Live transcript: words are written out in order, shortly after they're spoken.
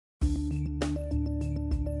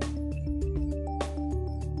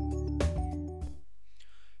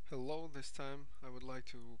This time I would like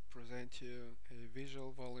to present you a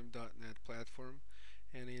visualvolume.net platform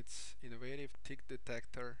and its innovative tick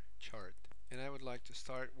detector chart. And I would like to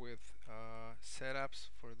start with setups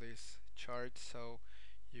for this chart so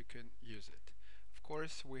you can use it. Of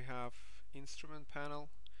course, we have instrument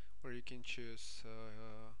panel where you can choose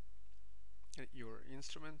your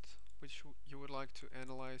instrument which you would like to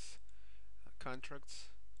analyze,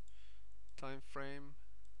 contracts, time frame,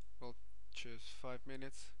 we'll choose 5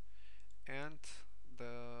 minutes, and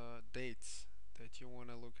the dates that you want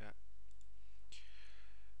to look at.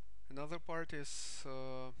 Another part is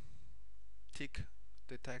tick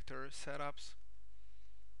detector setups,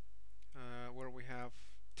 where we have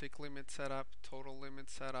tick limit setup, total limit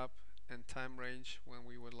setup, and time range when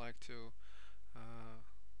we would like to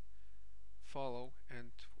follow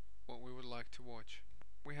and what we would like to watch.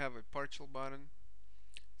 We have a partial button,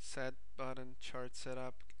 set button, chart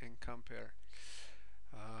setup, and compare.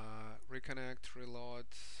 Reconnect, reload,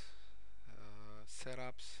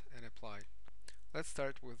 setups, and apply. Let's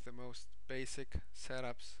start with the most basic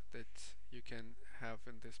setups that you can have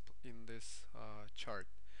in this chart.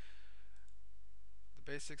 The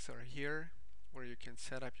basics are here, where you can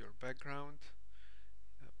set up your background,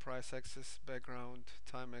 price axis background,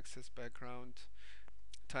 time axis background.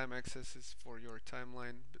 Time axis is for your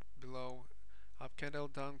timeline below. Up candle,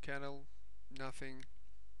 down candle, nothing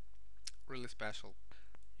really special.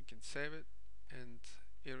 You can save it and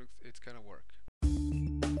it's gonna work.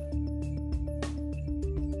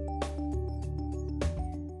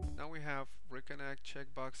 Now we have reconnect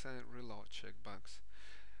checkbox and reload checkbox.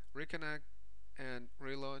 Reconnect and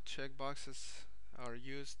reload checkboxes are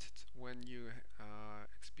used when you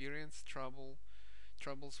experience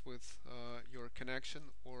troubles with your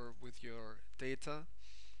connection or with your data.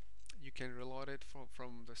 You can reload it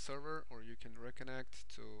from the server, or you can reconnect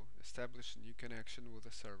to establish a new connection with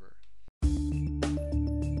the server.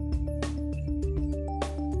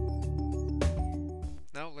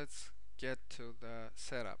 Now let's get to the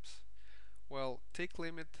setups. Well, tick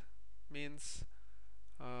limit means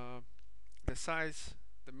the size,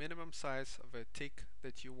 the minimum size of a tick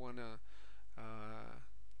that you want to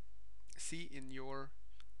see in your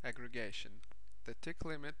aggregation. The tick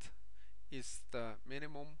limit is the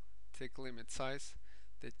minimum tick limit size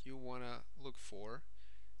that you want to look for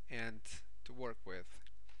and to work with.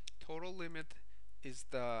 Total limit is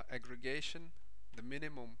the aggregation, the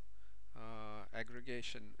minimum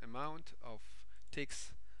aggregation amount of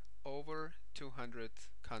ticks over 200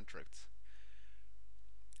 contracts.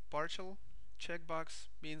 Partial checkbox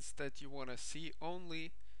means that you want to see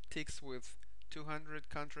only ticks with 200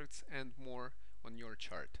 contracts and more on your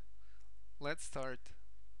chart. Let's start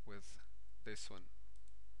with this one.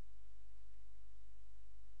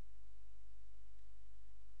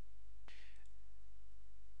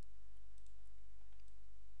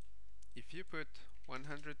 If you put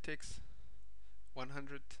 100 ticks,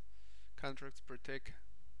 100 contracts per tick,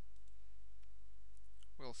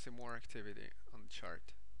 we'll see more activity on the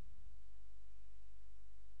chart.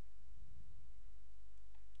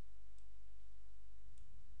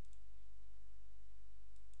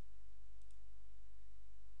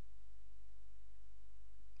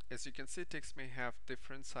 As you can see, ticks may have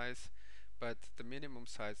different size, but the minimum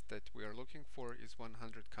size that we are looking for is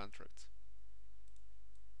 100 contracts.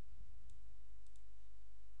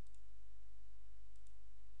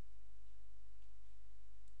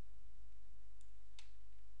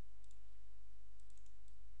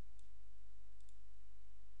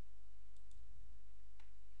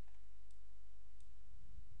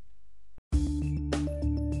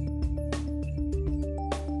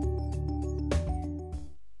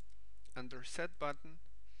 Under set button,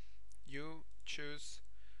 you choose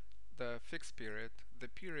the fixed period, the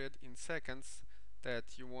period in seconds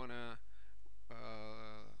that you want to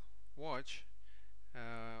watch,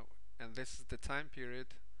 and this is the time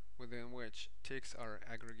period within which ticks are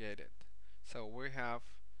aggregated. So we have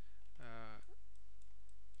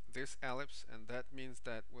this ellipse, and that means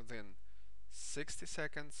that within 60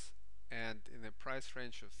 seconds and in a price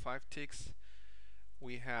range of 5 ticks,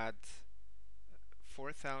 we had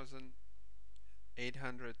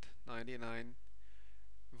 4,899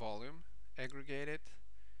 volume aggregated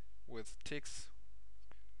with ticks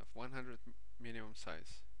of 100 minimum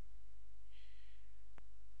size.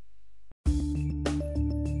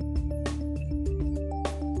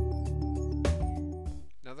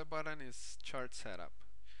 Another button is chart setup.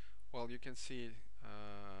 Well, you can see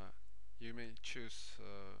you may choose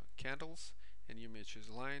candles, and you may choose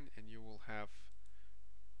line, and you will have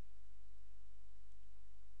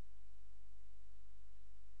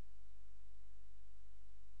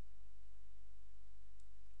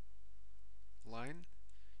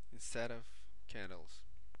set of candles.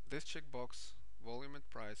 This checkbox, volume and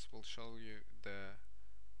price, will show you the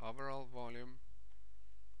overall volume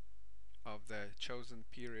of the chosen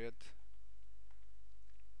period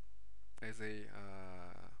as a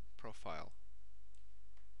profile,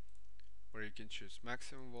 where you can choose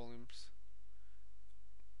maximum volumes,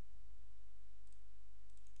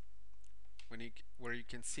 where you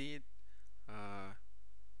can see uh,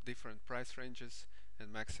 different price ranges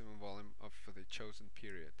and maximum volume of for the chosen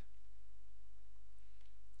period.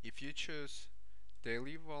 If you choose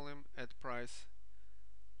daily volume at price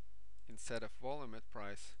instead of volume at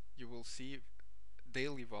price, you will see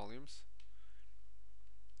daily volumes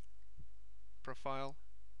profile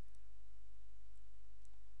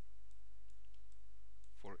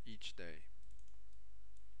for each day.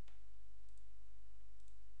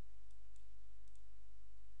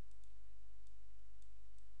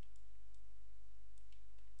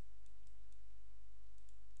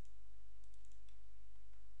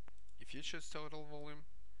 If you choose total volume,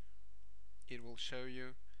 it will show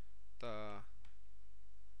you the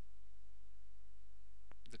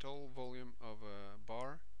total volume of a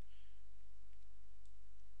bar.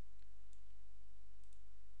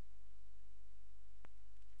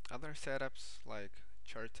 Other setups like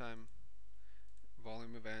chart time,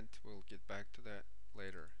 volume event, we'll get back to that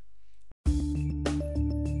later.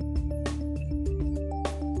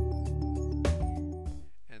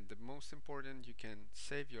 And the most important, you can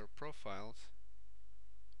save your profiles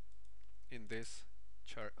in this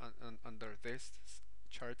chart under this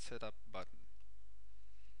chart setup button.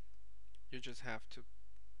 You just have to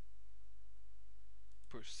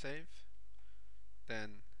push save,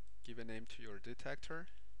 then give a name to your detector,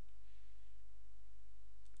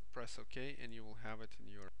 press OK, and you will have it in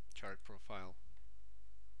your chart profile.